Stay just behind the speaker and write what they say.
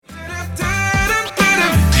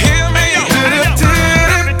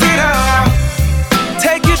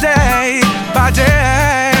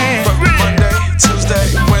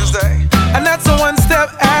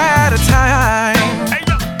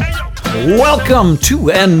Welcome to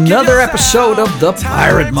another episode of the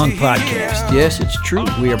Pirate Monk Podcast. Yes, it's true.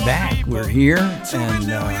 We are back. We're here, and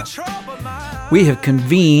we have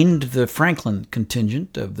convened the Franklin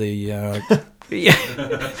contingent of the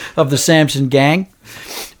of the Samson gang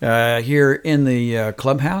here in the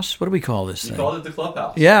clubhouse. What do we call this thing? We called it the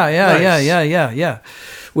clubhouse. Yeah.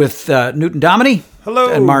 With Newton Dominy.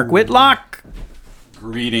 Hello. And Mark Whitlock.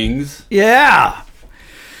 Greetings. Yeah.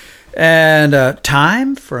 And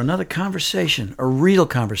time for another conversation, a real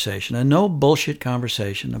conversation, a no bullshit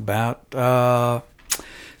conversation about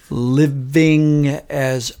living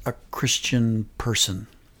as a Christian person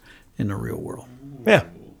in the real world. Yeah.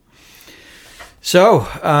 So,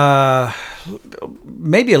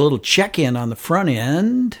 maybe a little check-in on the front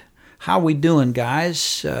end. How we doing,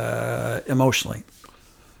 guys, emotionally?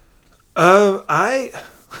 I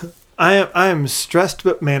am stressed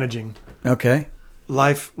but managing. Okay.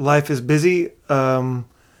 Life is busy.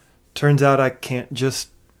 Turns out I can't just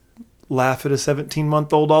laugh at a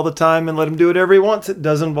 17-month-old all the time and let him do whatever he wants. It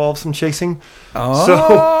does involve some chasing.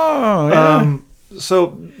 Oh, yeah.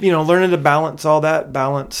 So learning to balance all that,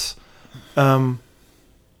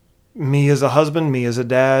 me as a husband, me as a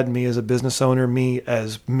dad, me as a business owner, me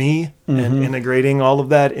as me, Mm-hmm. and integrating all of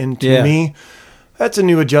that into me. That's a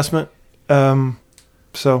new adjustment.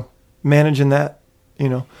 So managing that,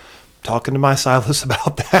 talking to my Silas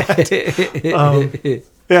about that.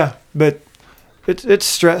 Yeah, but it's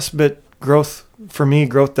stress, but growth for me,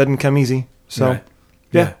 growth doesn't come easy. So,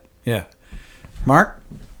 right. Yeah. Mark?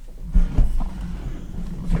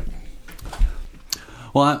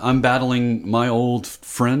 Well, I'm battling my old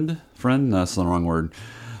friend, that's the wrong word,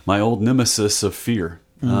 my old nemesis of fear.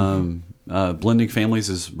 Mm-hmm. Blending families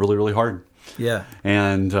is really, really hard. Yeah.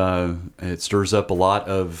 And it stirs up a lot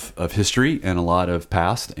of history and a lot of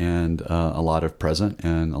past and a lot of present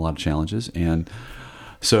and a lot of challenges. And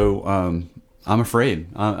so I'm afraid.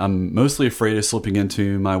 I'm mostly afraid of slipping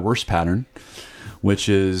into my worst pattern, which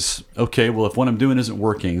is, okay, well, if what I'm doing isn't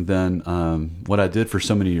working, then what I did for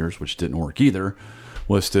so many years, which didn't work either,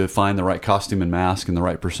 was to find the right costume and mask and the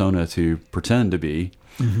right persona to pretend to be,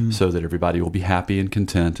 mm-hmm. so that everybody will be happy and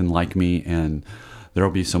content and like me, and there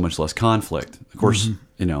will be so much less conflict. Of course,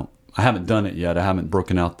 mm-hmm. I haven't done it yet. I haven't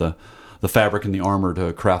broken out the fabric and the armor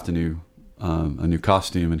to craft a new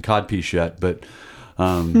costume and codpiece yet, but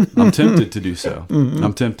I'm tempted to do so. Mm-hmm.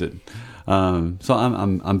 I'm tempted. So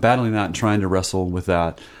I'm battling that and trying to wrestle with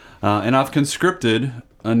that. And I've conscripted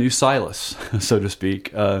a new Silas, so to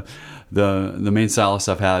speak. The main Silas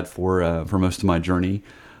I've had for most of my journey.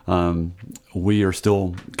 We are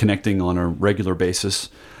still connecting on a regular basis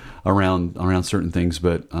around certain things,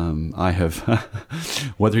 but I have,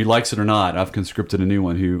 whether he likes it or not, I've conscripted a new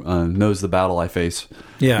one who knows the battle I face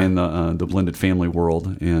in the blended family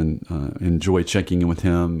world, and enjoy checking in with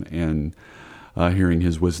him and hearing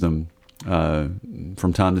his wisdom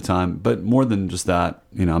from time to time. But more than just that,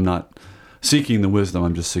 I'm not seeking the wisdom.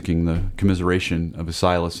 I'm just seeking the commiseration of a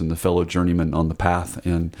Silas and the fellow journeyman on the path,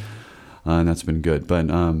 and that's been good. But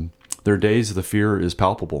there are days the fear is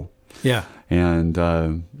palpable. Yeah. And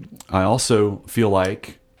I also feel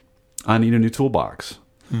like I need a new toolbox.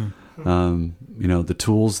 The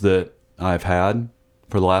tools that I've had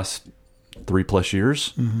for the last 3+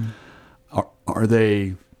 years, mm-hmm. are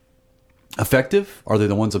they effective? Are they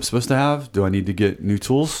the ones I'm supposed to have? Do I need to get new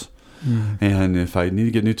tools? Mm-hmm. And if I need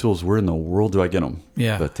to get new tools, where in the world do I get them?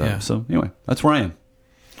 Yeah. But so anyway, that's where I am.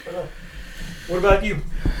 What about you?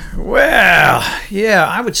 Well, yeah,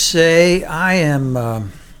 I would say I am.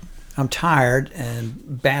 I'm tired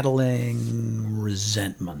and battling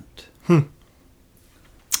resentment.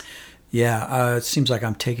 Yeah, it seems like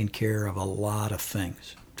I'm taking care of a lot of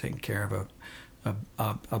things. Taking care of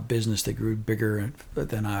a business that grew bigger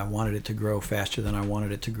than I wanted it to grow, faster than I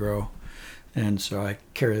wanted it to grow. And so I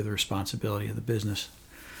carry the responsibility of the business.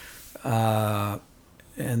 And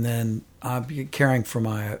then I'm caring for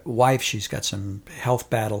my wife. She's got some health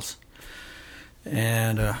battles.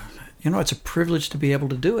 And, it's a privilege to be able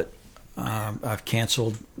to do it. I've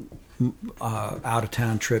canceled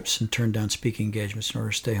out-of-town trips and turned down speaking engagements in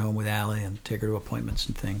order to stay home with Allie and take her to appointments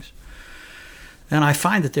and things. And I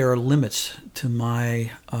find that there are limits to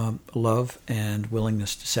my love and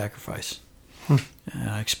willingness to sacrifice.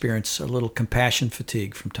 I experience a little compassion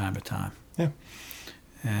fatigue from time to time. Yeah.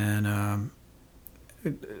 And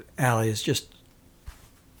Allie is just,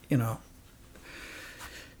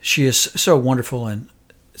 she is so wonderful and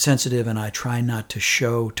sensitive, and I try not to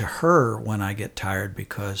show to her when I get tired,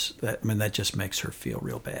 because that just makes her feel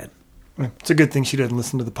real bad. It's a good thing she doesn't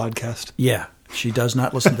listen to the podcast. Yeah, she does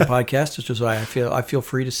not listen to the podcast, which is why I feel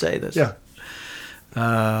free to say this. Yeah.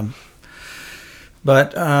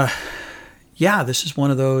 yeah, this is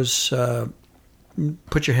one of those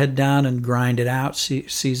put your head down and grind it out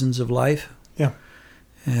seasons of life. Yeah.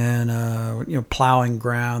 And, plowing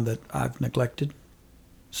ground that I've neglected.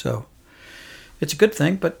 So it's a good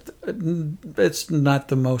thing, but it's not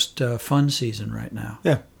the most fun season right now.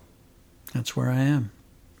 Yeah. That's where I am.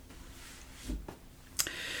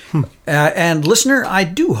 And listener, I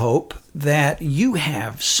do hope that you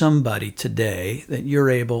have somebody today that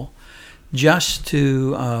you're able just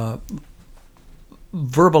to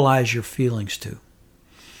verbalize your feelings to.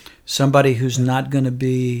 Somebody who's not going to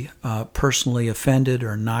be personally offended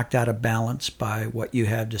or knocked out of balance by what you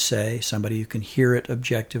have to say. Somebody who can hear it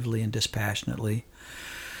objectively and dispassionately.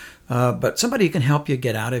 But somebody who can help you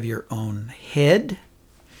get out of your own head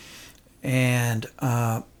and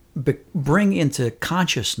bring into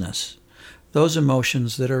consciousness those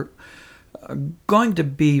emotions that are going to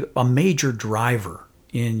be a major driver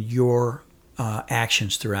in your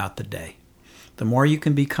actions throughout the day. The more you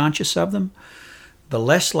can be conscious of them, the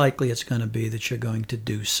less likely it's going to be that you're going to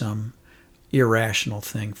do some irrational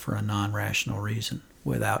thing for a non-rational reason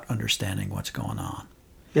without understanding what's going on.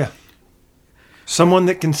 Yeah. Someone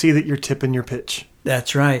that can see that you're tipping your pitch.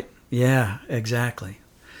 That's right. Yeah, exactly.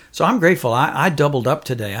 So I'm grateful. I doubled up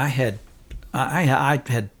today. I had 2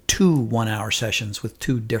 1-hour sessions with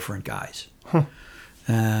 2 different guys.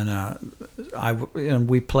 And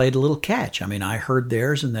we played a little catch. I mean, I heard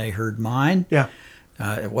theirs and they heard mine. Yeah.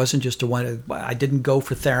 It wasn't just I didn't go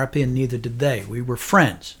for therapy and neither did they. We were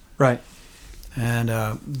friends. Right.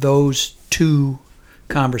 And those 2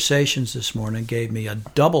 conversations this morning gave me a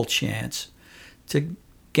double chance to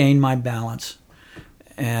gain my balance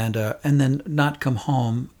and then not come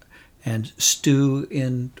home and stew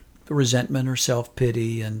in resentment or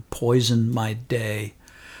self-pity and poison my day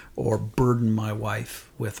or burden my wife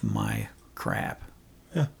with my crap.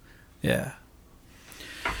 Yeah. Yeah.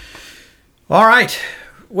 All right.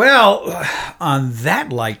 Well, on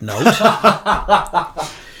that light note,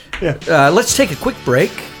 let's take a quick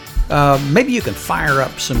break. Maybe you can fire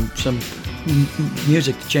up some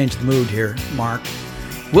music to change the mood here, Mark.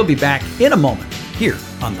 We'll be back in a moment here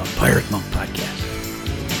on the Pirate Monk Podcast.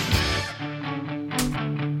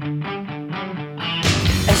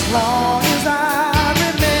 As long as I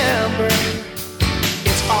remember,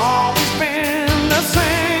 it's always been the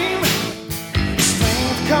same.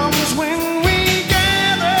 Strength comes when we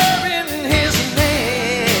gather in His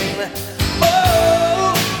name.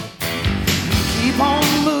 Oh, we keep on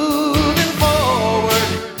moving forward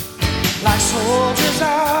like soldiers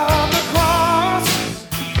of the cross,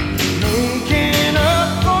 making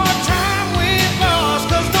up for time we've lost.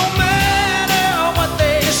 'Cause no matter what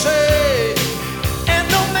they say, and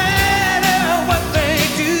no matter what they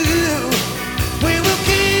do, we will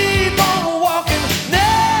keep on walking,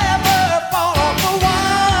 never fall off the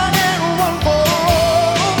one and one for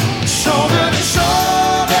all. Shoulder to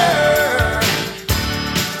shoulder,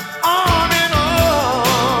 on and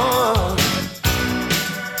on.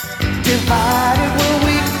 Divided we're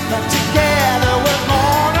weak, but together we're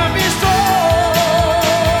gonna be strong.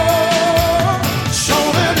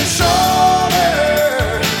 Shoulder to shoulder,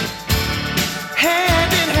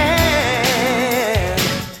 hand in hand,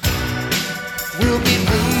 we'll be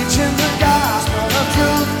preaching the gospel of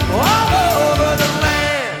truth all over the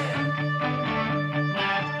land.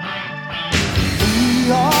 We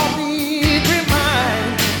all need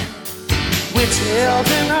reminding, we're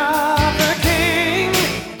children of the King,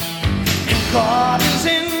 and God is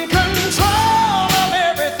in control of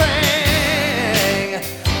everything.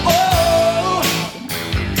 Oh,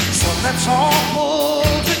 so let's all pull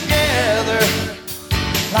together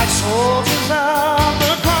like soldiers of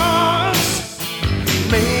the cross,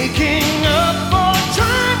 making up for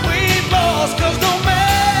time we've lost. 'Cause no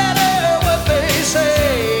matter what they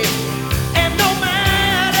say, and no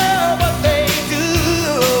matter what they do,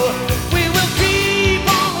 we will keep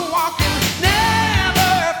on walking,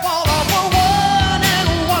 never fall off the one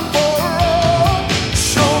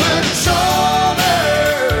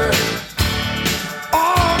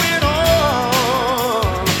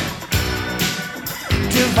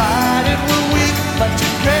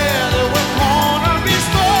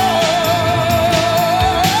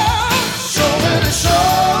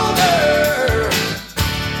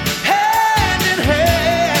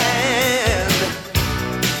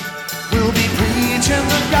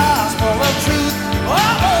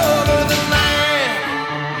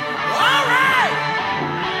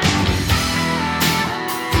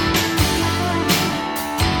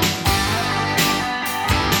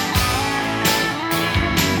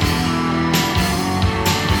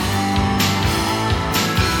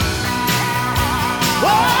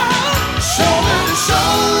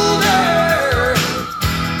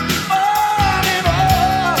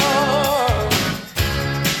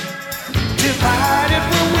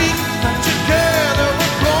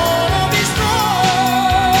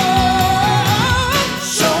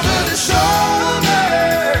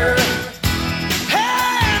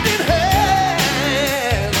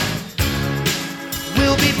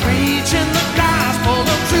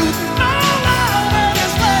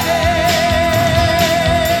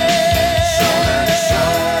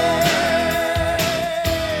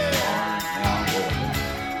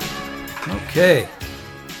Okay.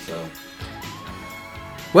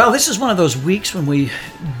 Well, this is one of those weeks when we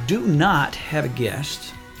do not have a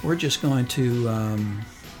guest. We're just going to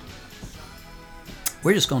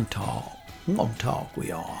talk. We're going to talk.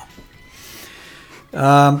 We are.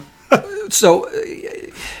 So,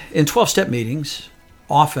 in 12-step meetings,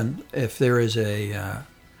 often if there is a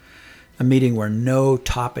meeting where no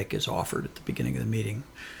topic is offered at the beginning of the meeting,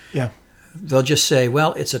 they'll just say,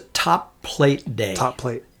 "Well, it's a top plate day." Top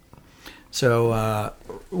plate. So,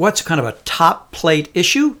 what's kind of a top plate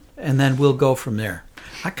issue? And then we'll go from there.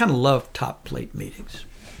 I kind of love top plate meetings.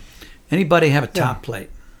 Anybody have a top plate?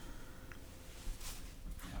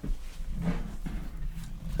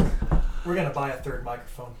 We're gonna buy a third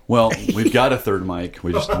microphone. Well, we've got a third mic.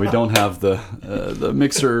 We don't have the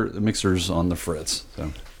mixers on the fritz.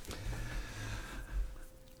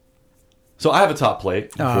 So I have a top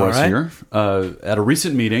plate for us here. At a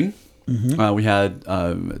recent meeting, we had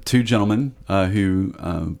two gentlemen who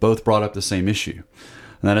both brought up the same issue,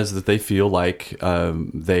 and that is that they feel like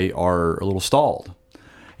they are a little stalled.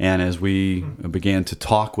 And as we began to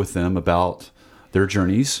talk with them about their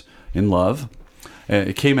journeys in love,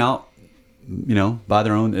 it came out, by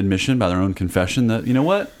their own admission, by their own confession, that, you know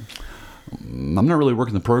what, I'm not really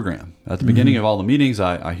working the program. At the beginning of all the meetings,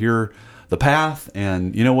 I hear the path,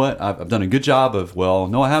 and you know what, I've done a good job of,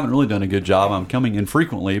 no, I haven't really done a good job. I'm coming in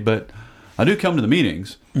frequently, but I do come to the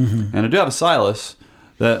meetings, and I do have a Silas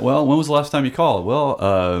that, when was the last time you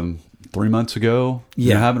called? 3 months ago. I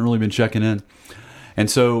haven't really been checking in. And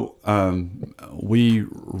so we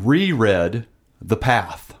reread the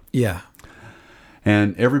path. Yeah.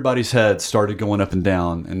 And everybody's head started going up and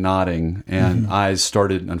down and nodding, and eyes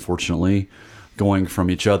started, unfortunately, going from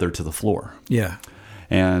each other to the floor. Yeah.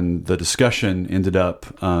 And the discussion ended up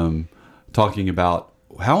talking about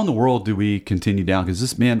how in the world do we continue down?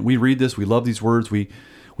 Because we read this, we love these words, we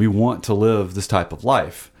want to live this type of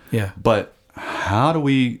life. Yeah. But how do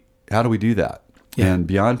we do that? Yeah. And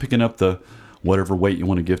beyond picking up the whatever weight you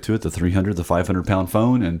want to give to it, the 300, the 500-pound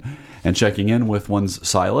phone, and checking in with one's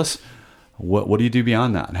Silas, what do you do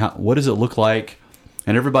beyond that? What does it look like?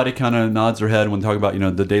 And everybody kind of nods their head when talking about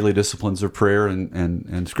the daily disciplines of prayer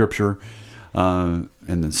and Scripture, and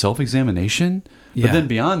then self-examination. Yeah. But then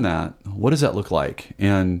beyond that, what does that look like?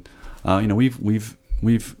 And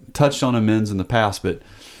we've touched on amends in the past, but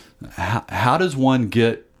how does one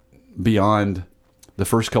get beyond the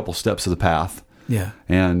first couple steps of the path? Yeah.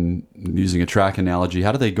 And using a track analogy,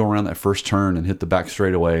 how do they go around that first turn and hit the back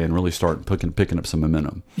straightaway and really start picking up some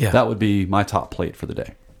momentum? Yeah. That would be my top plate for the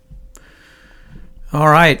day. All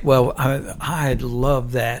right. Well, I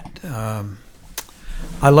love that.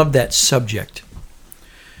 I love that subject.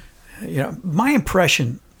 My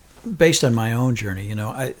impression, based on my own journey,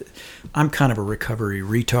 I'm kind of a recovery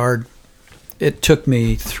retard. It took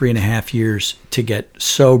me 3.5 years to get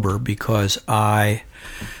sober because I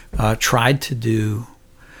tried to do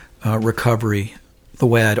recovery the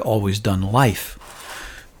way I'd always done life,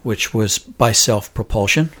 which was by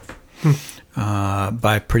self-propulsion,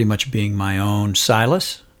 by pretty much being my own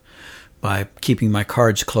Silas, by keeping my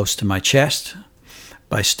cards close to my chest,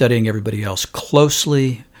 by studying everybody else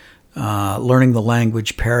closely, learning the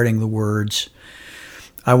language, parroting the words.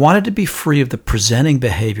 I wanted to be free of the presenting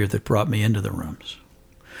behavior that brought me into the rooms,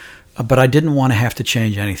 but I didn't want to have to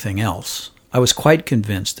change anything else. I was quite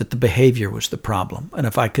convinced that the behavior was the problem, and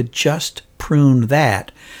if I could just prune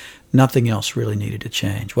that, nothing else really needed to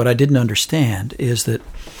change. What I didn't understand is that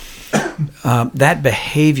that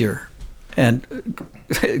behavior, and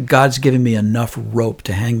God's given me enough rope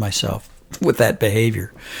to hang myself with that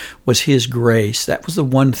behavior, was His grace. That was the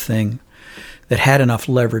one thing that had enough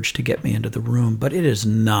leverage to get me into the room, but it is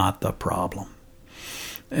not the problem.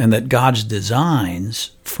 And that God's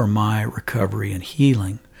designs for my recovery and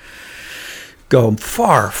healing go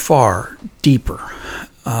far, far deeper.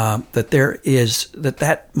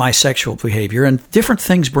 That my sexual behavior and different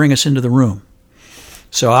things bring us into the room.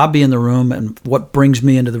 So I'll be in the room, and what brings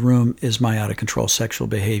me into the room is my out-of-control sexual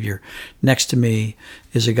behavior. Next to me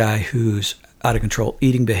is a guy who's out-of-control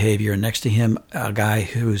eating behavior, and next to him, a guy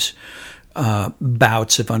who's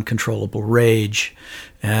bouts of uncontrollable rage,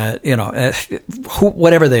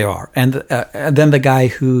 whatever they are. And then the guy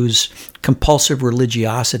whose compulsive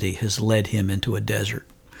religiosity has led him into a desert.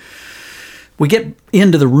 We get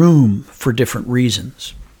into the room for different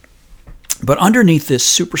reasons. But underneath this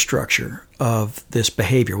superstructure of this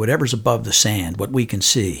behavior, whatever's above the sand, what we can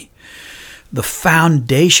see, the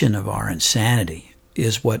foundation of our insanity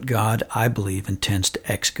is what God, I believe, intends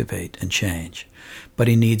to excavate and change. But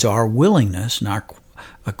He needs our willingness and our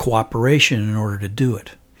cooperation in order to do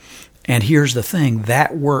it. And here's the thing,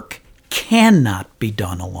 that work cannot be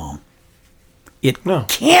done alone. It No.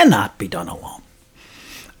 cannot be done alone.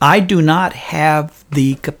 I do not have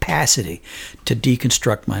the capacity to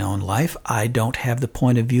deconstruct my own life. I don't have the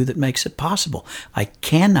point of view that makes it possible. I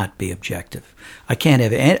cannot be objective. I can't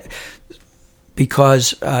have any,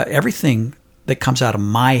 because everything that comes out of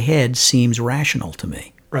my head seems rational to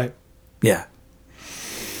me. Right. Yeah.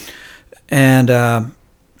 And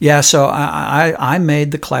so I made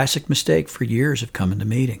the classic mistake for years of coming to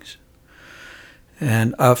meetings.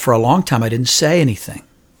 And for a long time, I didn't say anything.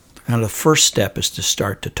 And the first step is to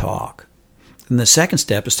start to talk. And the second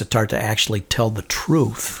step is to start to actually tell the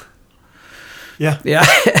truth. Yeah. Yeah.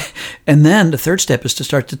 And then the third step is to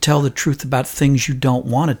start to tell the truth about things you don't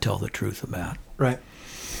want to tell the truth about. Right.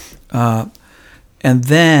 And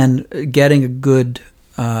then getting a good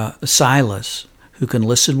Silas who can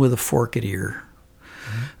listen with a forked ear,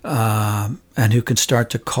 and who can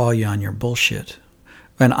start to call you on your bullshit.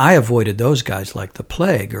 And I avoided those guys like the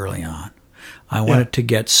plague early on. I wanted to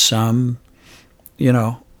get some,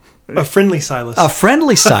 a friendly Silas. a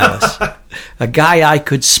friendly Silas, a guy I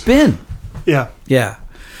could spin. Yeah. Yeah.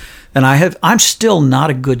 And I'm still not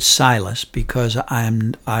a good Silas because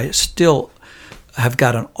I still have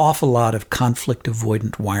got an awful lot of conflict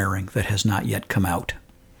avoidant wiring that has not yet come out.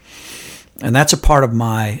 And that's a part of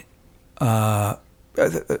my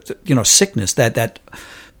sickness, that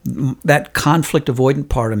conflict avoidant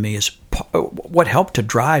part of me is what helped to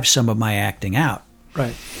drive some of my acting out.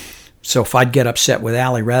 Right. So if I'd get upset with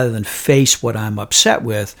Allie, rather than face what I'm upset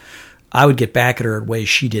with, I would get back at her in ways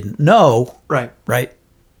she didn't know. Right. Right?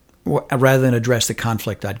 Rather than address the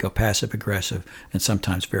conflict, I'd go passive aggressive and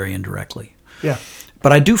sometimes very indirectly. Yeah.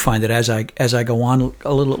 But I do find that as I go on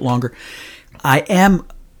a little longer, I am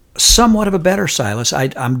somewhat of a better Silas.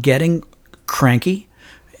 I'm getting cranky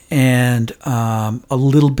and a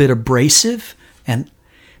little bit abrasive. And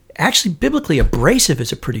actually, biblically, abrasive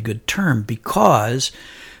is a pretty good term because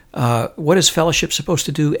what is fellowship supposed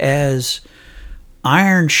to do? As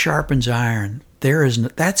iron sharpens iron,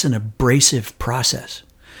 that's an abrasive process.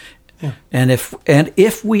 Yeah. And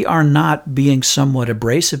if we are not being somewhat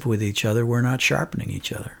abrasive with each other, we're not sharpening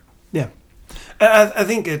each other. Yeah. I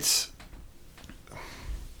think it's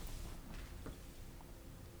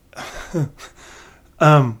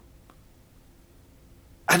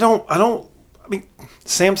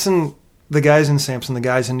Samson, the guys in Samson, the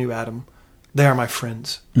guys in New Adam, they are my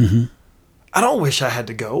friends. Mm-hmm. I don't wish I had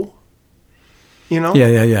to go.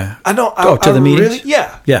 Yeah. I don't go to the meetings. Really,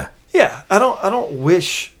 yeah. I don't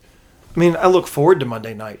wish. I mean, I look forward to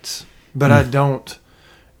Monday nights, but I don't.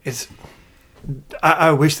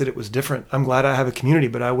 I wish that it was different. I'm glad I have a community,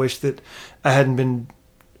 but I wish that I hadn't been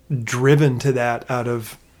driven to that out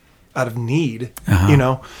of need,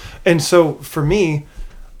 And so for me,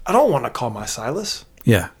 I don't want to call my Silas.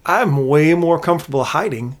 Yeah. I'm way more comfortable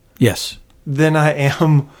hiding. Yes. Than I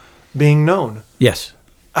am being known. Yes.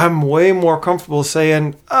 I'm way more comfortable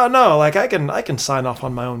saying, "Oh no, like I can sign off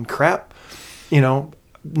on my own crap."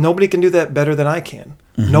 Nobody can do that better than I can.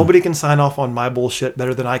 Mm-hmm. Nobody can sign off on my bullshit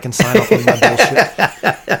better than I can sign off on my bullshit.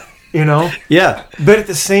 Yeah. But at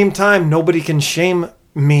the same time, nobody can shame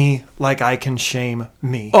me like I can shame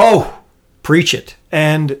me. Oh, preach it.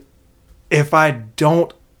 And if I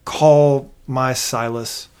don't call my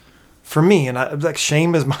Silas, for me, and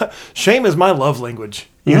shame is my love language.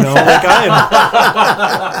 Like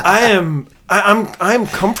I'm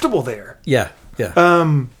comfortable there. Yeah. Yeah.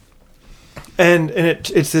 And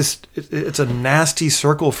it's a nasty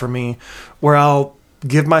circle for me where I'll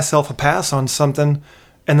give myself a pass on something,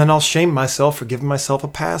 and then I'll shame myself for giving myself a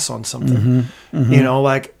pass on something. Mm-hmm.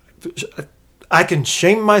 Mm-hmm. I can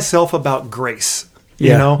shame myself about grace.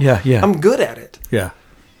 Yeah. I'm good at it. Yeah.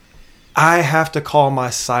 I have to call my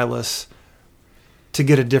Silas to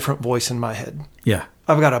get a different voice in my head. Yeah.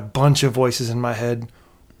 I've got a bunch of voices in my head.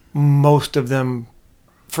 Most of them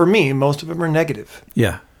are negative.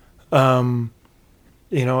 Yeah. As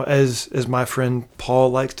my friend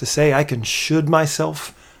Paul likes to say, I can should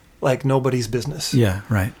myself like nobody's business. Yeah,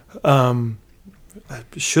 right. I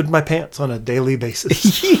should my pants on a daily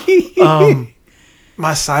basis.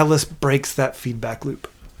 My Silas breaks that feedback loop.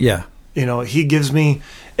 Yeah. He gives me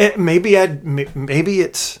I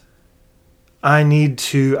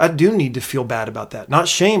do need to feel bad about that. Not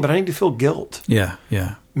shame, but I need to feel guilt. Yeah,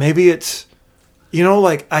 yeah. Maybe it's,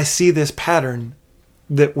 I see this pattern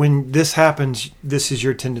that when this happens, this is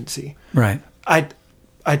your tendency. Right. I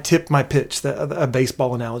tip my pitch, a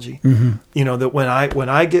baseball analogy. Mm-hmm. That when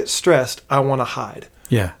I get stressed, I want to hide.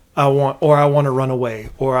 Yeah. I want to run away,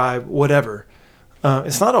 or whatever.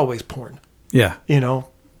 It's not always porn. Yeah.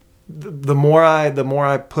 the more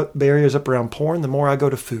I put barriers up around porn, the more I go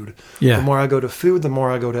to food. Yeah. The more I go to food, the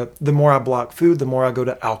more I block food, the more I go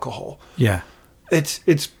to alcohol. Yeah.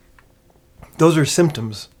 It's those are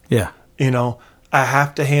symptoms. Yeah. I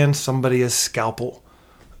have to hand somebody a scalpel.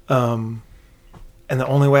 And the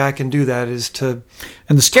only way I can do that is to.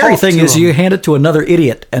 And the scary thing is, you hand it to another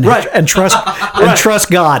idiot and trust and trust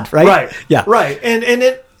God, right? Right. Yeah. Right. And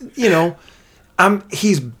it,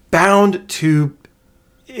 he's bound to,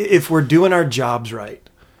 if we're doing our jobs right,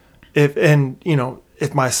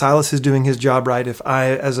 if my Silas is doing his job right, if I,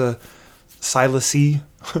 as a Silasee,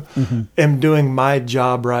 am doing my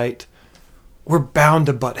job right, we're bound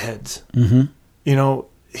to butt heads. Mm-hmm.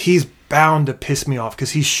 He's bound to piss me off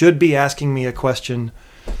because he should be asking me a question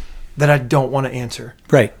that I don't want to answer.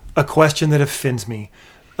 Right. A question that offends me,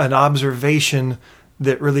 an observation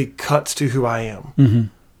that really cuts to who I am. Mm-hmm.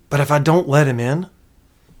 But if I don't let him in,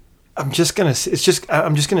 I'm just gonna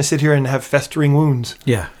sit here and have festering wounds.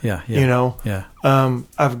 Yeah. Yeah.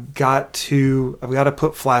 I've got to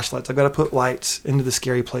put flashlights. I've got to put lights into the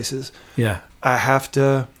scary places. Yeah. I have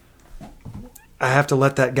to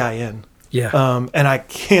let that guy in. Yeah. And I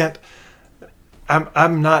can't.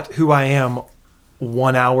 I'm not who I am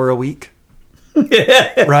 1 hour a week.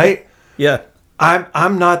 Right? Yeah.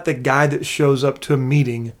 I'm not the guy that shows up to a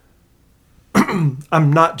meeting.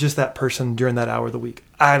 I'm not just that person during that hour of the week.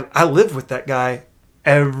 I live with that guy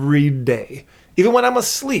every day. Even when I'm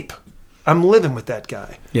asleep, I'm living with that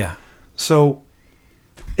guy. Yeah. So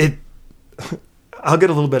I'll get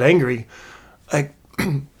a little bit angry. Like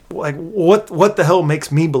what the hell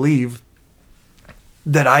makes me believe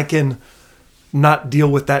that I can not deal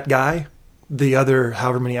with that guy the other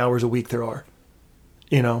however many hours a week there are?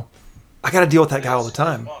 I got to deal with that guy all the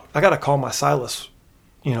time. I got to call my Silas.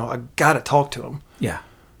 I got to talk to him. Yeah.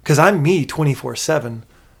 Because I'm me 24/7,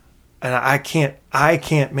 and I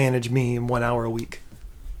can't manage me in 1 hour a week.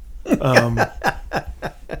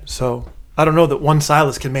 So I don't know that one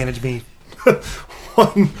Silas can manage me.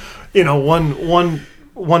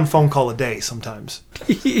 one phone call a day sometimes.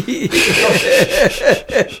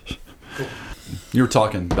 You were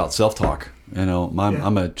talking about self-talk.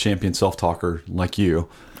 I'm a champion self-talker like you.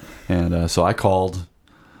 And so I called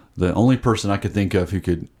the only person I could think of who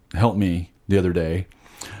could help me the other day.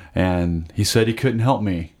 And he said he couldn't help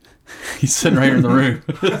me. He's sitting right here in the room.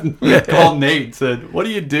 Called Nate, said, "What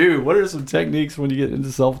do you do? What are some techniques when you get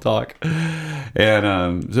into self-talk?"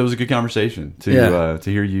 And so it was a good conversation to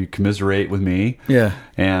hear you commiserate with me. Yeah.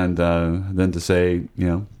 And then to say,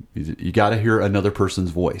 you got to hear another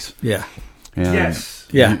person's voice. Yeah. And yes.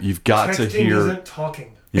 You've got to hear. Texting isn't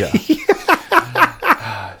talking. Yeah.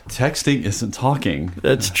 Texting isn't talking.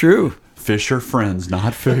 That's true. Fish are friends,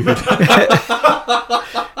 not food.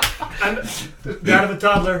 That of a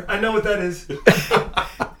toddler. I know what that is.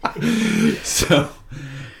 So,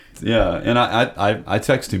 yeah, and I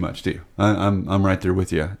text too much too. I'm right there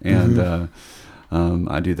with you, and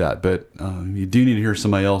I do that. But you do need to hear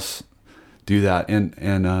somebody else do that,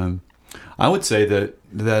 and I would say that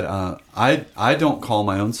I don't call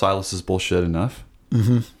my own Silas's bullshit enough,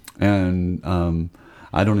 and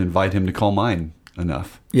I don't invite him to call mine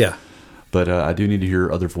enough. Yeah. But I do need to hear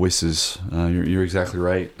other voices. You're exactly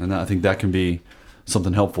right, and I think that can be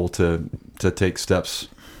something helpful to take steps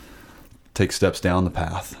down the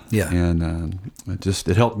path. Yeah, and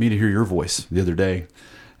it helped me to hear your voice the other day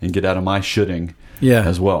and get out of my shoulding.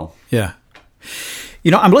 As well. Yeah.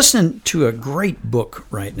 I'm listening to a great book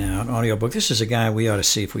right now, an audiobook. This is a guy we ought to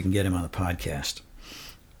see if we can get him on the podcast.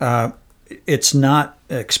 It's not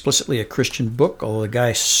explicitly a Christian book, although the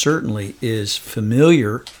guy certainly is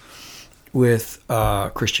familiar with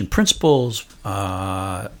Christian principles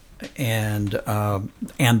and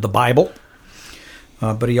the Bible,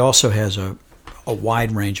 but he also has a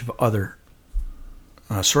wide range of other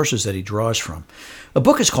sources that he draws from. The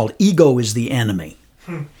book is called "Ego is the Enemy."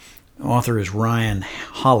 The author is Ryan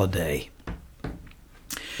Holiday,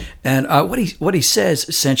 and what he says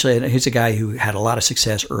essentially, he's a guy who had a lot of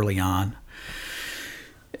success early on,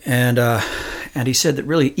 and he said that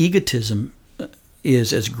really egotism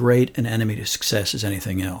is as great an enemy to success as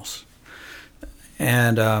anything else.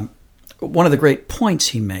 And one of the great points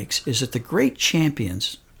he makes is that the great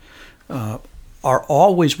champions are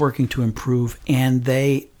always working to improve, and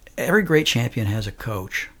every great champion has a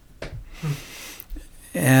coach.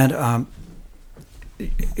 And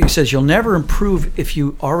he says you'll never improve if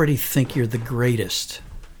you already think you're the greatest.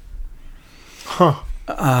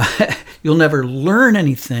 You'll never learn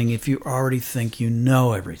anything if you already think you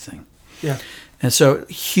know everything. Yeah. And so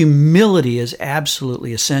humility is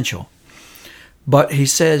absolutely essential. But he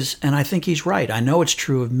says, and I think he's right, I know it's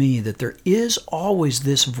true of me, that there is always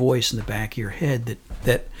this voice in the back of your head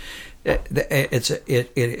that it's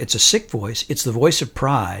a sick voice. It's the voice of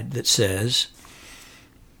pride that says,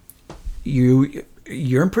 you're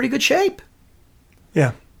in pretty good shape.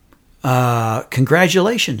 Yeah.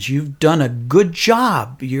 Congratulations, you've done a good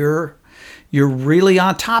job. You're really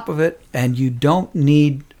on top of it, and you don't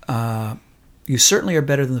need. You certainly are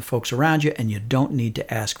better than the folks around you, and you don't need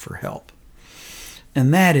to ask for help.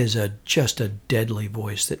 And that is just a deadly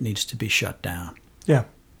voice that needs to be shut down. Yeah.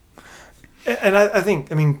 And I think,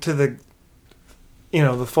 to the,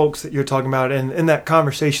 the folks that you're talking about, and in that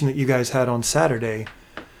conversation that you guys had on Saturday,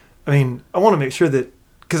 I want to make sure that,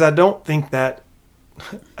 because I don't think that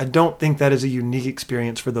is a unique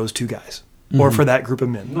experience for those two guys or for that group of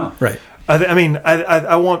men. No. Right.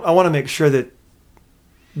 I want to make sure that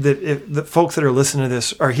if the folks that are listening to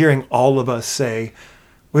this are hearing all of us say,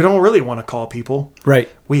 we don't really want to call people. Right.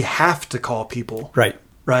 We have to call people. Right.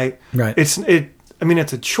 Right. Right. It's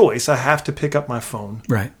a choice. I have to pick up my phone.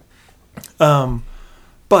 Right.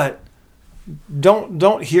 But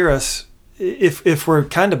don't hear us if we're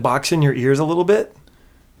kind of boxing your ears a little bit.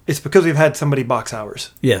 It's because we've had somebody box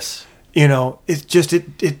ours. Yes. It's just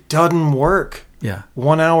it doesn't work. Yeah.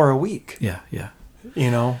 1 hour a week. Yeah. Yeah.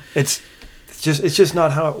 It's just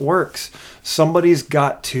not how it works. Somebody's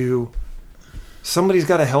got to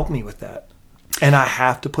help me with that. And I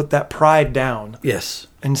have to put that pride down. Yes.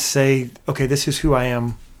 And say, okay, this is who I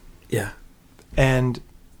am. Yeah. And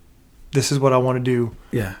this is what I want to do.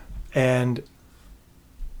 Yeah. And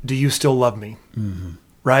do you still love me? Mm-hmm.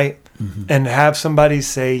 Right? Mm-hmm. And have somebody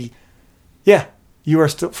say, yeah, you are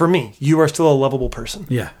still a lovable person.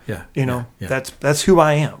 Yeah. Yeah. Yeah. That's who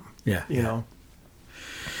I am. Yeah.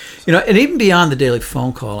 And even beyond the daily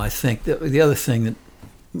phone call, I think that the other thing that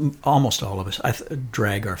almost all of us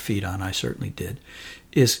drag our feet on, I certainly did,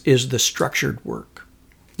 is the structured work.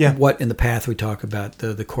 Yeah. What in the path we talk about,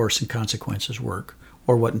 the course and consequences work,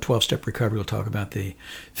 or what in 12-step recovery we'll talk about, the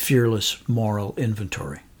fearless moral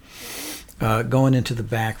inventory. Going into the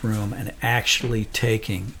back room and actually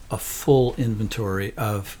taking a full inventory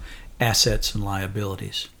of assets and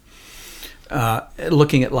liabilities.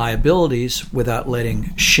 Looking at liabilities without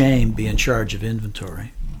letting shame be in charge of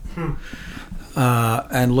inventory.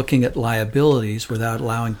 And looking at liabilities without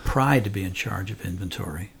allowing pride to be in charge of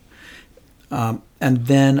inventory. And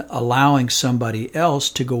then allowing somebody else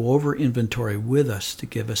to go over inventory with us to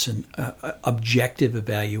give us an objective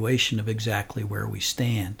evaluation of exactly where we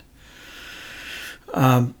stand.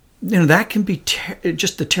 That can be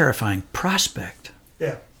just a terrifying prospect.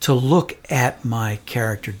 Yeah. To look at my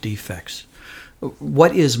character defects.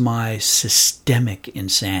 What is my systemic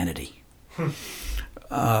insanity?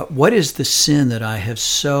 What is the sin that I have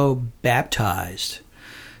so baptized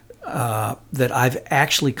that I've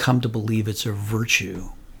actually come to believe it's a virtue?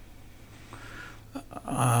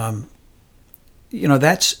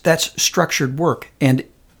 That's structured work, and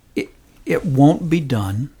it won't be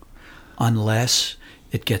done unless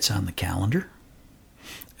it gets on the calendar,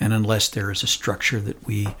 and unless there is a structure that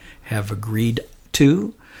we have agreed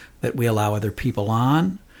to, that we allow other people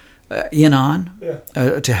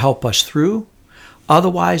to help us through.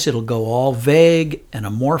 Otherwise, it'll go all vague and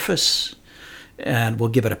amorphous, and we'll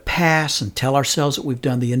give it a pass and tell ourselves that we've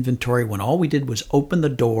done the inventory when all we did was open the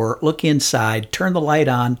door, look inside, turn the light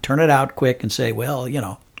on, turn it out quick, and say, well,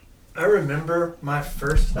 I remember one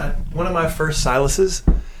of my first Silases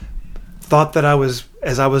thought that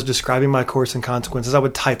as I was describing my course and consequences, I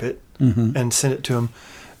would type it and send it to him.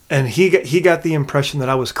 And he got the impression that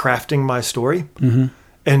I was crafting my story. Mm-hmm.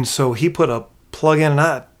 And so he put a plug in, and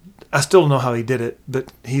I still don't know how he did it,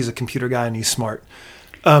 but he's a computer guy and he's smart,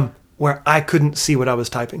 where I couldn't see what I was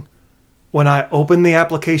typing. When I opened the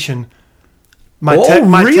application, my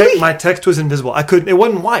text was invisible. It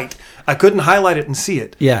wasn't white. I couldn't highlight it and see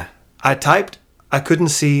it. Yeah. I typed, I couldn't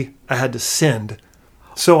see, I had to send.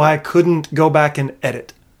 So I couldn't go back and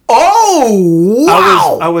edit. Oh,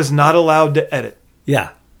 wow. I was not allowed to edit. Yeah.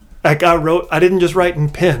 Like I didn't just write in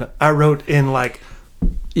pen. I wrote in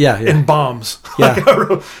in bombs. Yeah. I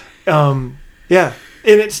wrote, and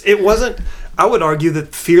it wasn't, I would argue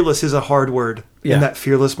that fearless is a hard word in that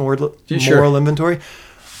fearless moral inventory.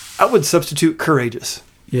 I would substitute courageous.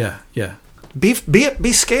 Yeah. Yeah. Be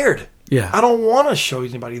scared. Yeah. I don't want to show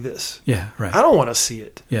anybody this. Yeah. Right. I don't want to see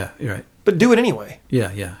it. Yeah. You're right. But do it anyway.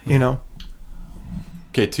 Yeah.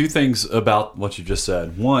 Okay, two things about what you just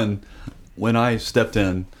said. One, when I stepped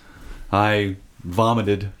in, I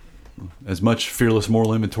vomited as much fearless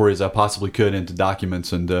moral inventory as I possibly could into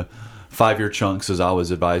documents and 5-year chunks as I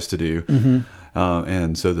was advised to do. Mm-hmm.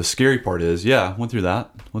 And so the scary part is, went through that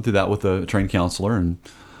with a trained counselor and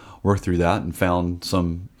worked through that and found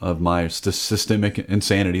some of my systemic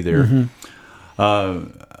insanity there.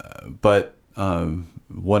 But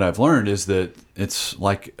what I've learned is that it's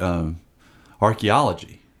like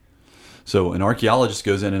archaeology. So an archaeologist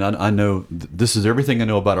goes in, and I know this is everything I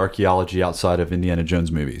know about archaeology outside of Indiana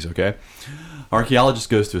Jones movies, okay? Archaeologist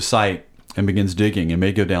goes to a site and begins digging and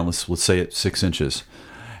may go down, let's say it's 6 inches.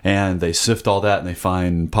 And they sift all that and they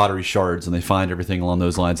find pottery shards and they find everything along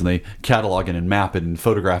those lines and they catalog it and map it and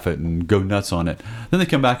photograph it and go nuts on it. Then they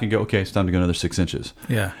come back and go, okay, it's time to go another 6 inches.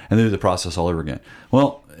 Yeah. And they do the process all over again.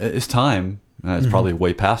 Well, it's time, it's probably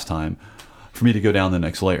way past time, for me to go down the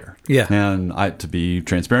next layer. Yeah. And to be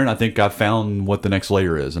transparent, I think I've found what the next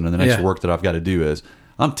layer is. And then the next work that I've got to do is,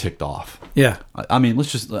 I'm ticked off. Yeah. I mean,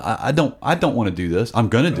 I don't want to do this. I'm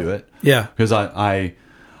going to do it. Yeah. Because I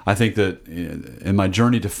think that in my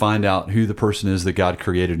journey to find out who the person is that God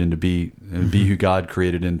created and to be, and be who God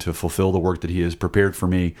created and to fulfill the work that He has prepared for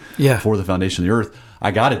me for the foundation of the earth,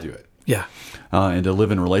 I got to do it. Yeah. And to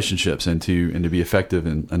live in relationships and to be effective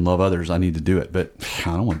and love others, I need to do it. But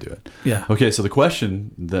I don't want to do it. Yeah. Okay, so the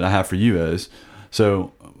question that I have for you is,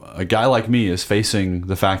 so a guy like me is facing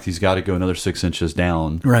the fact he's got to go another 6 inches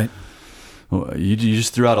down. Right. You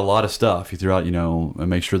just threw out a lot of stuff. You threw out,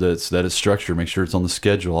 make sure that it's structured, make sure it's on the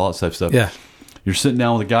schedule, all that type of stuff. Yeah. You're sitting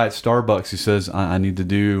down with a guy at Starbucks who says, I need to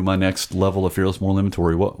do my next level of Fearless Moral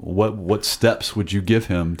Inventory. What steps would you give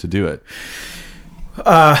him to do it?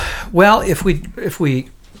 Well, if we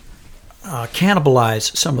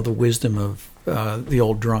cannibalize some of the wisdom of the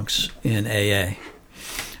old drunks in AA,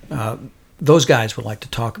 those guys would like to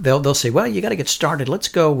talk. They'll say, well, you got to get started. Let's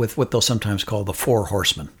go with what they'll sometimes call the 4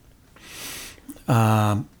 horsemen.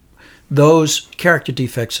 Those character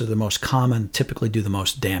defects are the most common, typically do the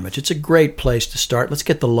most damage. It's a great place to start. Let's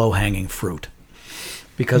get the low-hanging fruit.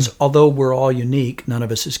 Because although we're all unique, none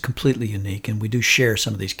of us is completely unique, and we do share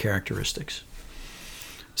some of these characteristics.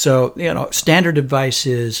 So, standard advice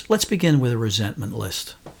is, let's begin with a resentment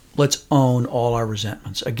list. Let's own all our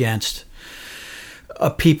resentments against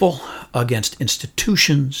people, against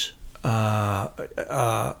institutions,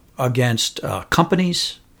 against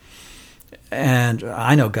companies. And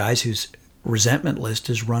I know guys whose resentment list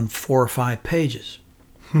is run 4 or 5 pages.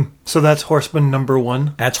 So that's horseman number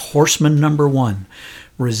 1? That's horseman number 1.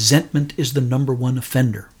 Resentment is the number 1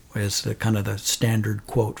 offender, is the kind of the standard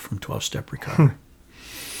quote from 12-Step Recovery.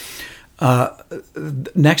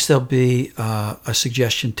 Next, there'll be a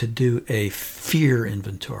suggestion to do a fear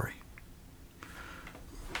inventory.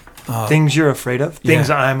 Things you're afraid of? Things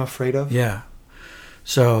I'm afraid of? Yeah.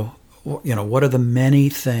 So, what are the many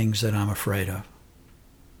things that I'm afraid of?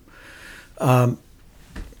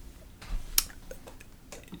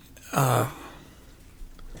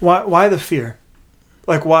 Why the fear?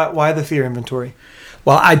 Like, why the fear inventory?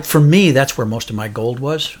 Well, for me, that's where most of my gold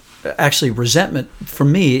was. Actually, resentment, for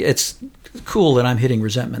me, it's cool that I'm hitting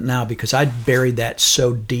resentment now because I buried that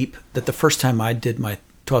so deep that the first time I did my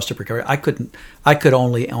 12-step recovery, I could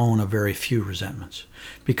only own a very few resentments.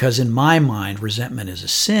 Because in my mind, resentment is a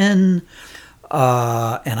sin,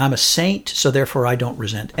 and I'm a saint, so therefore I don't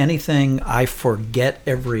resent anything. I forget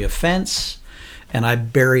every offense, and I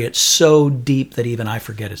bury it so deep that even I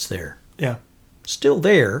forget it's there. Yeah. Still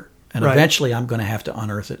there, and Right. eventually I'm going to have to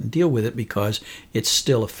unearth it and deal with it because it's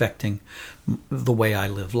still affecting the way I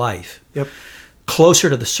live life. Yep. Closer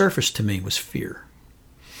to the surface to me was fear.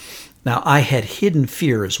 Now, I had hidden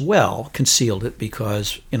fear as well, concealed it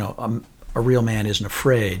because, a real man isn't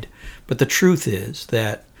afraid. But the truth is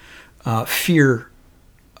that fear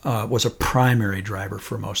was a primary driver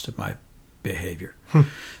for most of my behavior.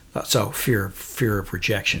 So fear of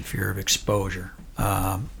rejection, fear of exposure.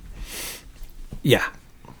 Yeah.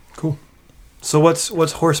 Cool. So what's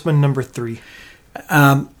horseman number 3?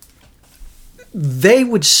 They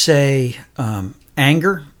would say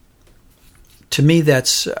anger. To me,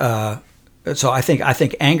 that's so. I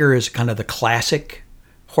think anger is kind of the classic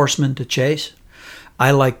horseman to chase.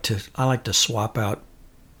 I like to swap out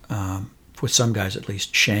with some guys at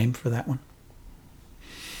least shame for that one.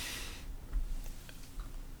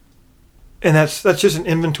 And that's just an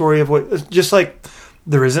inventory of what, just like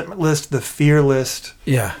the resentment list, the fear list,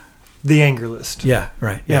 Yeah. the anger list. Yeah.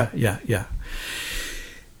 Right. Yeah. Yeah.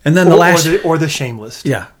 And then the last, or the shame list.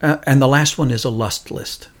 yeah, and the last one is a lust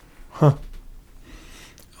list. Huh.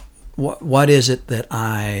 What is it that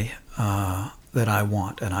I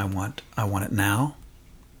want, and I want it now.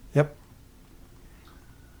 Yep.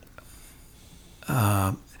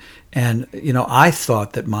 And I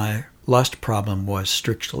thought that my lust problem was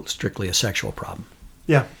strictly a sexual problem.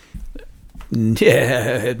 Yeah.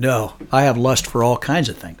 Yeah, no. I have lust for all kinds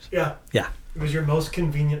of things. Yeah. Yeah. It was your most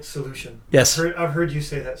convenient solution. Yes. I've heard you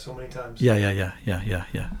say that so many times. Yeah.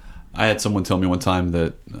 I had someone tell me one time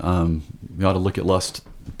that we ought to look at lust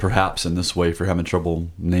perhaps in this way for having trouble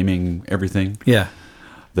naming everything. Yeah.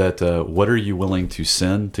 That what are you willing to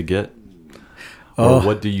sin to get? Or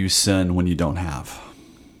what do you sin when you don't have?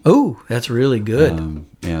 Oh, that's really good.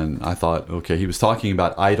 And I thought, okay, he was talking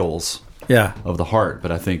about idols Yeah. of the heart,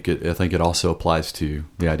 but I think it also applies to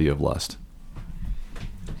the idea of lust.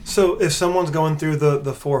 So if someone's going through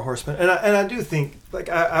the four horsemen, and I do think, like,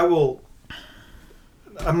 I'm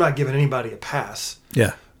not giving anybody a pass,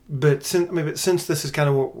 Yeah. but since this is kind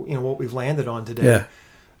of what we've landed on today, Yeah.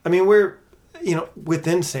 I mean, we're,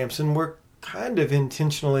 within Samson, we're kind of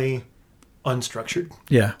intentionally unstructured.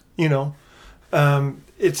 Yeah.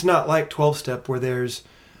 It's not like 12-step where there's,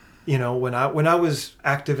 when I was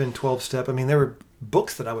active in 12-step, I mean, there were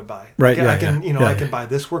books that I would buy. Right. I Yeah, can buy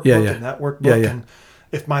this workbook and that workbook. Yeah. And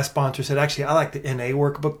if my sponsor said, actually, I like the NA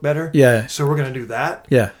workbook better. Yeah. So we're going to do that.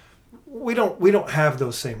 Yeah. We don't have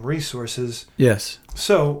those same resources. Yes.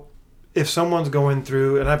 So if someone's going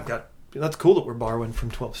through, and that's cool that we're borrowing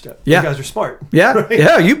from 12-step. Yeah. You guys are smart. Yeah. Right?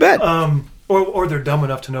 Yeah. You bet. Or they're dumb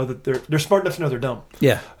enough to know that they're smart enough to know they're dumb.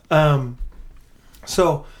 Yeah.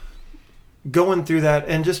 So going through that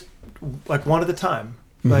and just like one at a time,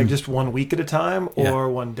 like just 1 week at a time or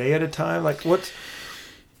 1 day at a time, like what's...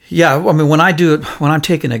 Yeah. I mean, when I'm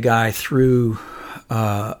taking a guy through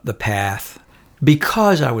the path,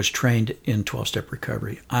 because I was trained in 12-step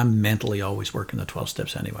recovery, I'm mentally always working the 12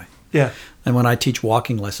 steps anyway. Yeah. And when I teach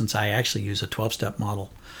walking lessons, I actually use a 12-step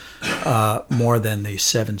model more than the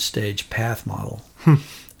 7-stage path model.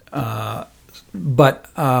 But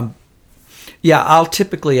I'll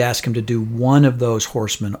typically ask him to do one of those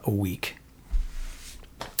horsemen a week.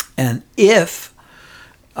 And if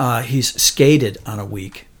he's skated on a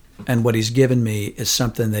week and what he's given me is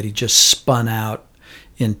something that he just spun out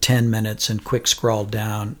in 10 minutes and quick scrawled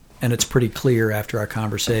down, and it's pretty clear after our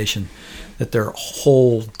conversation that there are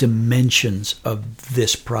whole dimensions of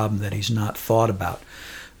this problem that he's not thought about.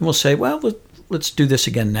 And we'll say, well, let's do this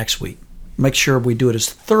again next week. Make sure we do it as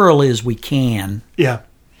thoroughly as we can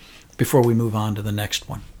before we move on to the next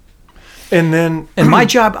one. And then... And my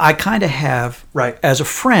job, I kind of have, right. As a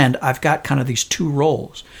friend, I've got kind of these two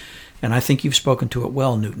roles. And I think you've spoken to it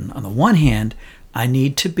well, Newton. On the one hand, I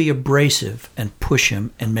need to be abrasive and push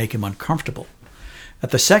him and make him uncomfortable. At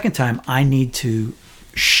the second time, I need to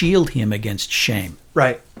shield him against shame.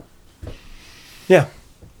 Right. Yeah.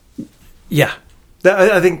 Yeah.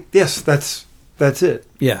 I think, yes, that's it.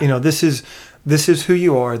 Yeah. This is who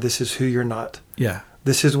you are. This is who you're not. Yeah.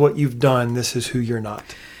 This is what you've done. This is who you're not.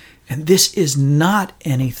 And this is not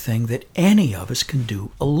anything that any of us can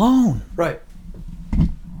do alone. Right.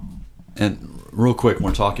 And real quick, when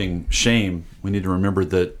we're talking shame, we need to remember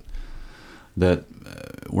that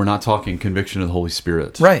we're not talking conviction of the Holy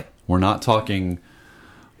Spirit. Right. We're not talking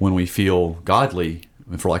when we feel godly,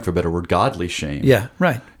 for lack of a better word, godly shame. Yeah,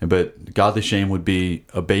 right. But godly shame would be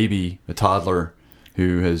a baby, a toddler,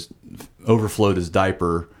 who has overflowed his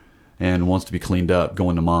diaper and wants to be cleaned up,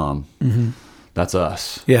 going to mom. Mm-hmm. That's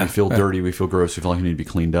us. Yeah, we feel dirty, we feel gross, we feel like we need to be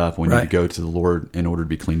cleaned up. We need right. to go to the Lord in order to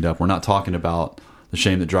be cleaned up. We're not talking about the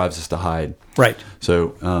shame that drives us to hide. Right.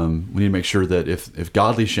 So we need to make sure that if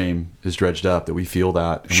godly shame is dredged up, that we feel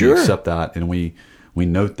that and sure. we accept that and we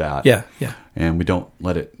note that. Yeah. And we don't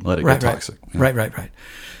let it right, get toxic. Right. Right.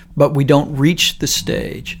 But we don't reach the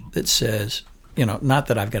stage that says, not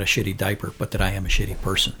that I've got a shitty diaper, but that I am a shitty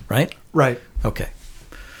person. Right. Right. Okay.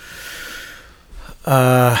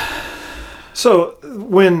 So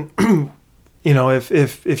when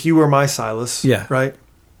if you were my Silas, right,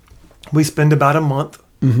 we spend about a month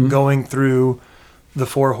going through the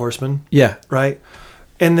four horsemen, right,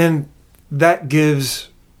 and then that gives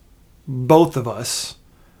both of us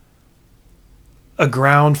a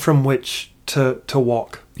ground from which to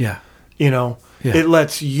walk. It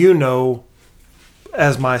lets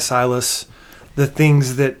as my Silas, the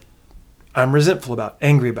things that I'm resentful about,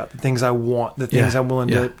 angry about, the things I want, the things I'm willing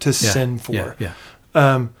to sin for.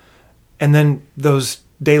 And then those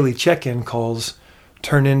daily check-in calls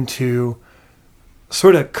turn into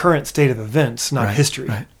sort of current state of events, not history.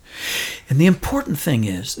 Right. And the important thing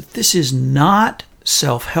is that this is not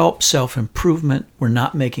self-help, self-improvement. We're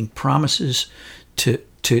not making promises to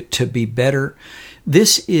be better.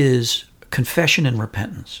 This is confession and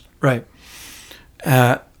repentance. Right.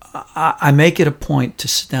 I make it a point to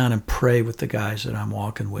sit down and pray with the guys that I'm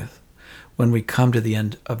walking with when we come to the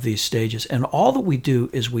end of these stages. And all that we do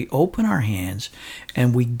is we open our hands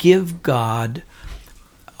and we give God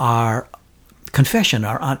our confession,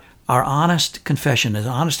 our our honest confession, as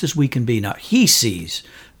honest as we can be. Now, he sees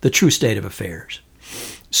the true state of affairs.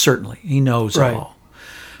 Certainly, he knows Right. all.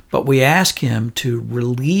 But we ask him to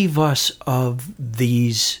relieve us of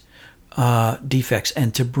these defects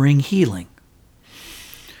and to bring healing.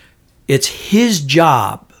 It's his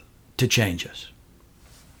job to change us.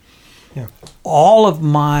 Yeah. All of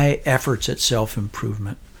my efforts at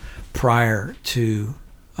self-improvement prior to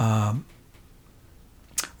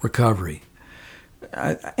recovery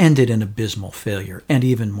ended in abysmal failure and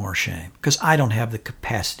even more shame, because I don't have the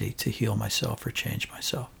capacity to heal myself or change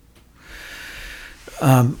myself.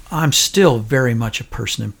 I'm still very much a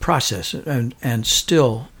person in process, and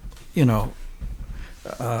still,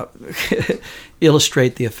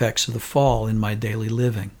 illustrate the effects of the fall in my daily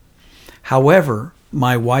living. However,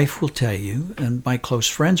 my wife will tell you, and my close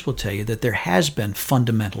friends will tell you, that there has been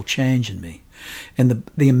fundamental change in me. And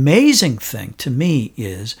the amazing thing to me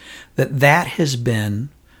is that has been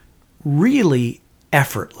really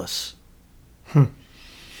effortless.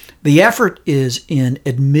 The effort is in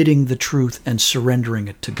admitting the truth and surrendering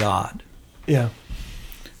it to God. Yeah.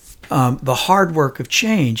 The hard work of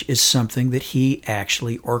change is something that he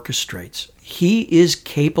actually orchestrates. He is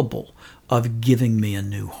capable of giving me a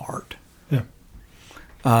new heart. Yeah.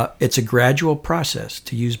 It's a gradual process.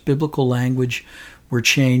 To use biblical language, we're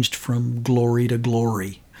changed from glory to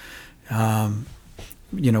glory.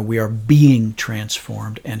 We are being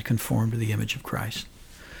transformed and conformed to the image of Christ.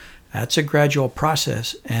 That's a gradual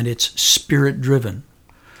process, and it's spirit-driven.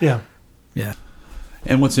 Yeah. Yeah.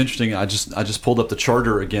 And what's interesting, I just pulled up the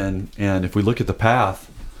charter again, and if we look at the path,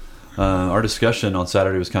 our discussion on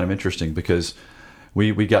Saturday was kind of interesting because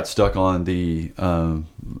we got stuck on the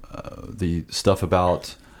stuff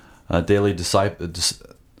about daily disciple.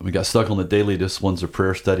 We got stuck on the daily disciplines of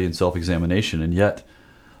prayer, study, and self-examination, and yet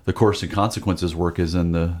the Course and Consequences work is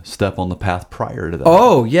in the step on the path prior to that.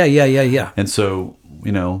 Oh, yeah. And so,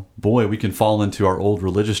 boy, we can fall into our old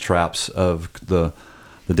religious traps of the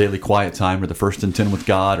daily quiet time or the first and 10 with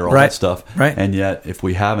God or all that stuff. Right. And yet, if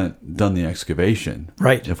we haven't done the excavation,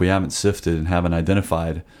 right, if we haven't sifted and haven't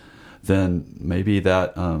identified, then maybe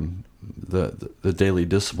that the daily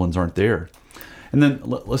disciplines aren't there. And then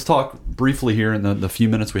let's talk briefly here in the few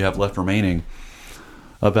minutes we have left remaining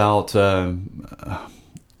about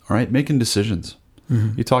making decisions.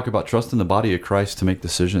 Mm-hmm. You talk about trusting the body of Christ to make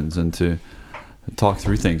decisions and to talk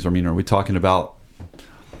through things. I mean, are we talking about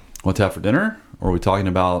what to have for dinner? Or are we talking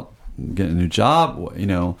about getting a new job?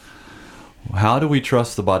 How do we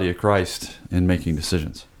trust the body of Christ in making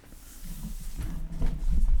decisions?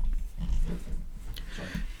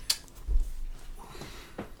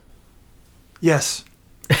 Yes.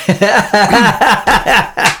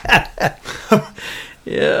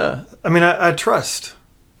 Yeah. I mean, I trust.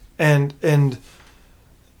 And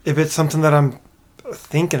if it's something that I'm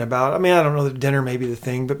thinking about, I mean, I don't know that dinner may be the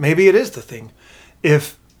thing, but maybe it is the thing.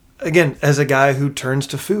 If, again, as a guy who turns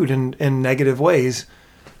to food in negative ways,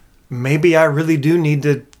 maybe I really do need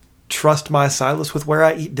to trust my Silas with where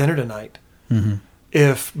I eat dinner tonight. Mm-hmm.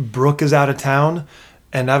 If Brooke is out of town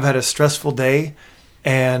and I've had a stressful day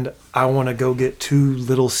and I want to go get 2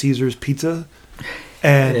 Little Caesars pizza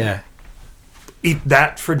and eat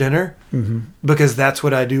that for dinner, mm-hmm, because that's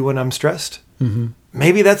what I do when I'm stressed. Mm-hmm.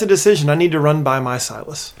 Maybe that's a decision I need to run by my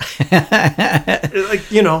Silas.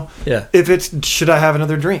 Yeah. If it's, should I have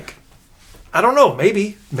another drink? I don't know.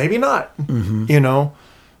 Maybe not.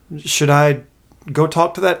 Mm-hmm. Should I go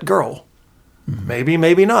talk to that girl? Mm-hmm.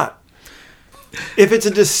 Maybe not. If it's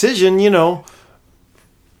a decision,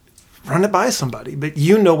 run it by somebody. But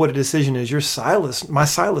what a decision is. My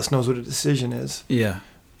Silas knows what a decision is. Yeah.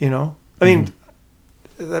 I mean,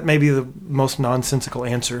 that may be the most nonsensical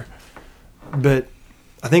answer, but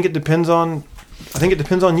I think it depends on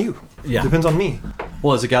you. Yeah. It depends on me.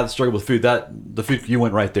 Well, as a guy that struggled with food, the food, you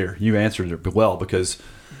went right there. You answered it well because,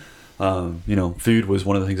 food was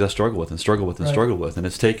one of the things I struggled with, and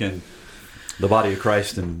it's taken the body of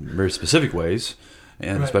Christ in very specific ways,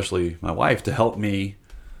 and especially my wife, to help me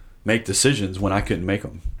make decisions when I couldn't make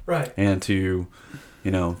them. Right. And to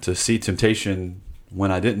see temptation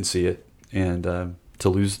when I didn't see it, and to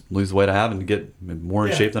lose the weight I have and to get more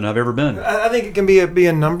in shape than I've ever been. I think it can be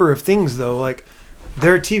a number of things, though. Like,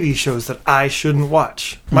 there are TV shows that I shouldn't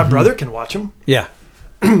watch. My brother can watch them. Yeah.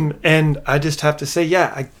 And I just have to say,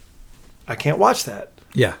 I can't watch that.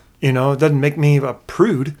 Yeah. It doesn't make me a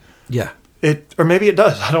prude. Yeah. Or maybe it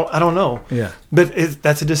does. I don't know. Yeah. But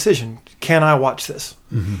that's a decision. Can I watch this?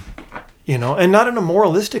 Mm-hmm. And not in a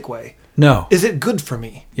moralistic way. No. Is it good for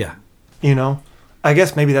me? Yeah. I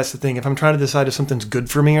guess maybe that's the thing. If I'm trying to decide if something's good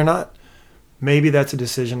for me or not, maybe that's a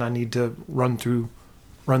decision I need to run through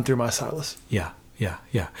my Silas. Yeah.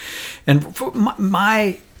 yeah. And for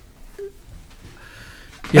my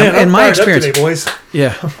Man, I'm in my fired up experience, today, boys.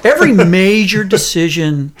 yeah, every major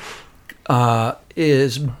decision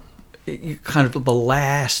is kind of the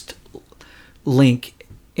last link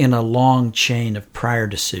in a long chain of prior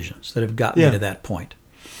decisions that have gotten me to that point.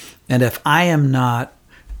 And if I am not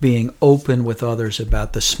being open with others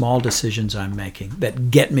about the small decisions I'm making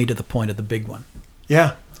that get me to the point of the big one,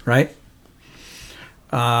 Yeah. right?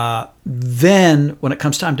 Then when it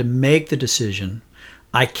comes time to make the decision,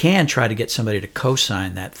 I can try to get somebody to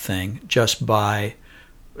co-sign that thing just by,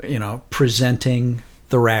 presenting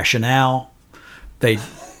the rationale.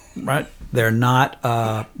 They're not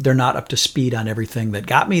up to speed on everything that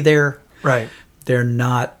got me there. Right. They're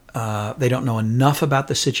not. They don't know enough about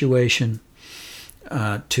the situation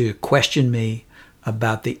to question me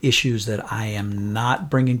about the issues that I am not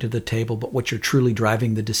bringing to the table, but what you're truly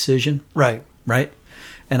driving the decision. Right. Right.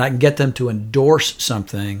 And I can get them to endorse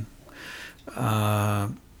something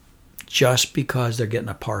just because they're getting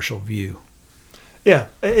a partial view. Yeah.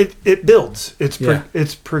 It builds.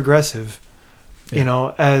 It's progressive.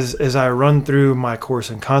 Yeah. As I run through my Course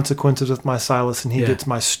in Consequences with my Silas, and he gets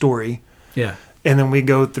my story. Yeah. And then we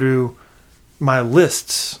go through my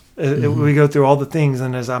lists. Mm-hmm. We go through all the things.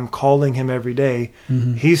 And as I'm calling him every day,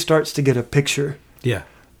 he starts to get a picture. Yeah.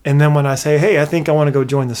 And then when I say, hey, I think I want to go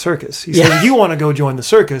join the circus. He says, you want to go join the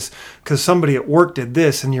circus because somebody at work did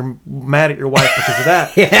this and you're mad at your wife because of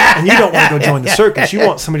that. Yeah. And you don't want to go join the circus. You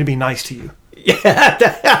want somebody to be nice to you.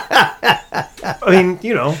 I mean,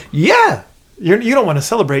 Yeah. you don't want to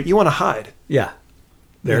celebrate. You want to hide. Yeah.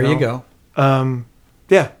 There you go.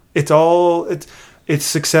 Yeah. It's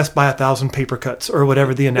success by 1,000 paper cuts or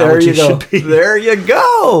whatever the analogy should be. There you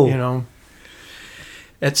go.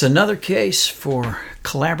 It's another case for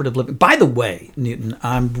collaborative living. By the way, Newton,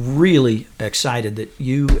 I'm really excited that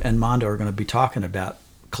you and Mondo are going to be talking about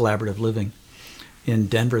collaborative living in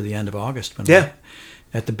Denver the end of August.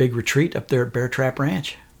 At the big retreat up there at Bear Trap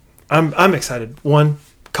Ranch. I'm excited. 1,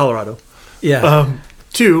 Colorado. Yeah.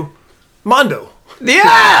 2, Mondo.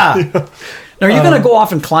 Yeah. Now, are you going to go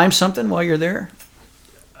off and climb something while you're there?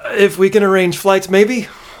 If we can arrange flights, maybe.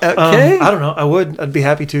 Okay. I don't know. I would. I'd be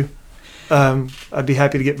happy to. I'd be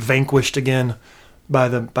happy to get vanquished again by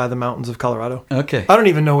the mountains of Colorado. Okay. I don't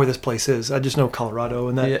even know where this place is. I just know Colorado,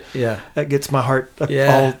 and that gets my heart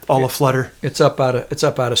all aflutter. It's up out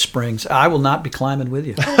of Springs. I will not be climbing with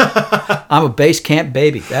you. I'm a base camp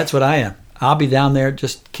baby. That's what I am. I'll be down there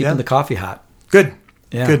just keeping the coffee hot. Good.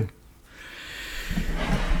 Yeah. Good.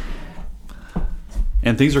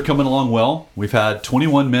 And things are coming along well. We've had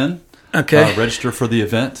 21 men register for the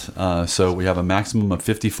event. So we have a maximum of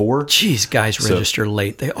 54. Jeez, guys register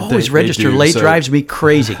late. They always register late. Drives me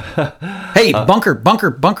crazy. Hey,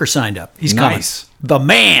 Bunker signed up. He's nice. Coming. The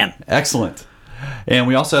man. Excellent. And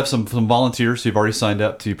we also have some volunteers who've already signed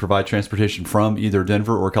up to provide transportation from either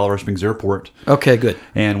Denver or Colorado Springs Airport. Okay, good.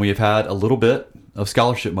 And we have had a little bit of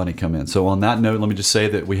scholarship money come in. So on that note, let me just say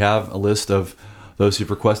that we have a list of those who've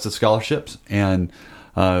requested scholarships. And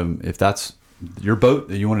if that's your boat,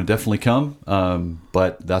 you want to definitely come.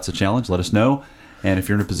 But that's a challenge. Let us know. And if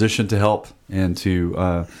you're in a position to help and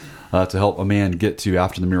to help a man get to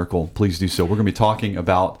After the Miracle, please do so. We're going to be talking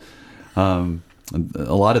about a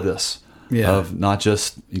lot of this. Yeah. Of not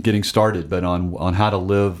just getting started, but on how to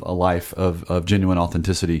live a life of genuine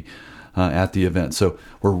authenticity at the event. So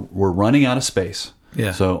we're running out of space.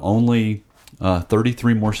 Yeah. So only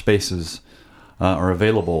 33 more spaces are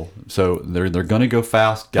available. So they're going to go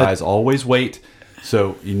fast, guys. Always wait.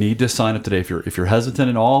 So you need to sign up today. If you're hesitant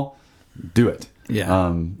at all, do it. Yeah.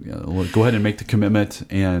 Go ahead and make the commitment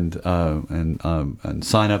and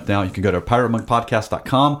sign up now. You can go to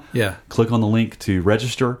piratemonkpodcast.com. Yeah. Click on the link to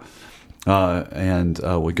register. And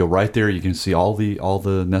we go right there. You can see all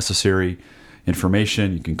the necessary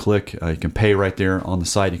information. You can click. You can pay right there on the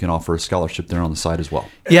site. You can offer a scholarship there on the site as well.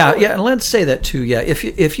 Yeah, yeah. And let's say that too. Yeah,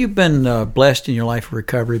 if you've been blessed in your life of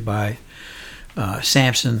recovery by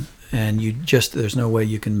Samson, and there's no way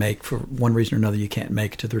you can make, for one reason or another, you can't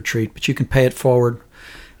make it to the retreat, but you can pay it forward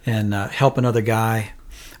and help another guy.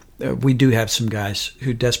 We do have some guys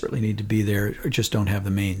who desperately need to be there, or just don't have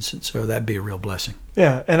the means, and so that'd be a real blessing.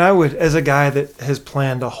 Yeah, and I would, as a guy that has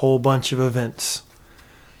planned a whole bunch of events,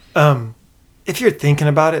 if you're thinking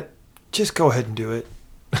about it, just go ahead and do it,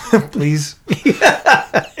 please.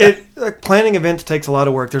 Planning events takes a lot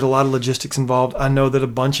of work. There's a lot of logistics involved. I know that a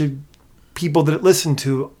bunch of people that listen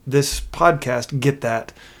to this podcast get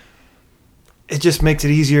that. It just makes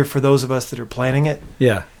it easier for those of us that are planning it.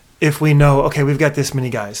 Yeah. If we know, okay, we've got this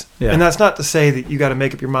many guys. Yeah. And that's not to say that you got to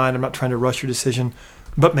make up your mind. I'm not trying to rush your decision,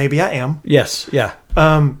 but maybe I am. Yes. Yeah.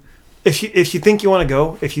 if you think you want to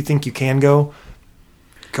go, if you think you can go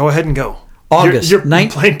ahead and go. August your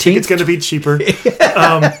 19th. plane ticket's going to be cheaper.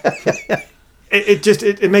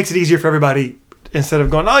 It makes it easier for everybody instead of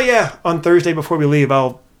going, oh yeah, on Thursday before we leave,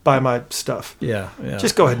 I'll buy my stuff. Yeah.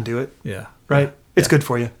 Just go ahead and do it. Yeah. Right? It's good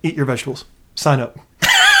for you. Eat your vegetables. Sign up.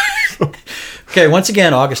 Okay, once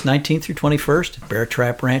again, August 19th through 21st at Bear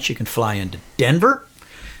Trap Ranch. You can fly into Denver,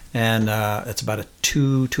 and it's about a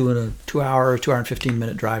 2 hour and 15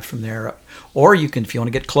 minute drive from there. Or you can, if you want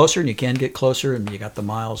to get closer, and you can get closer, and you got the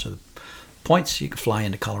miles or the points, you can fly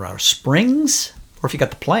into Colorado Springs, or if you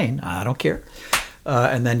got the plane, I don't care.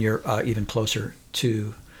 And then you're even closer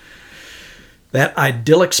to that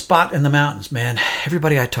idyllic spot in the mountains, man.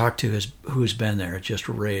 Everybody I talk to who's been there just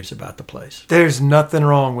raves about the place. There's nothing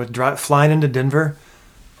wrong with flying into Denver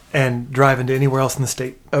and driving to anywhere else in the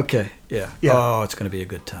state. Okay, yeah. Oh, it's going to be a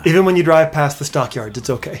good time. Even when you drive past the stockyards, it's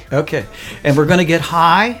okay. Okay, and we're going to get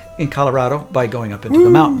high in Colorado by going up into the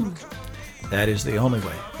mountain. That is the only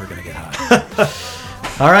way we're going to get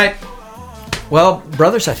high. All right. Well,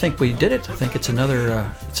 brothers, I think we did it. I think it's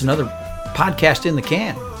another podcast in the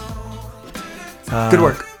can. Good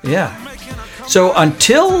work. Yeah. So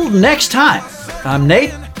until next time, I'm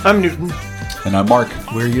Nate. I'm Newton. And I'm Mark.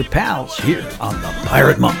 We're your pals here on the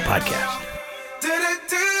Pirate Monk Podcast.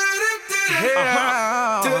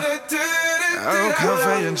 Oh,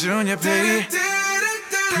 Coffee and Junior P.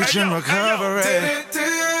 Preaching recovery.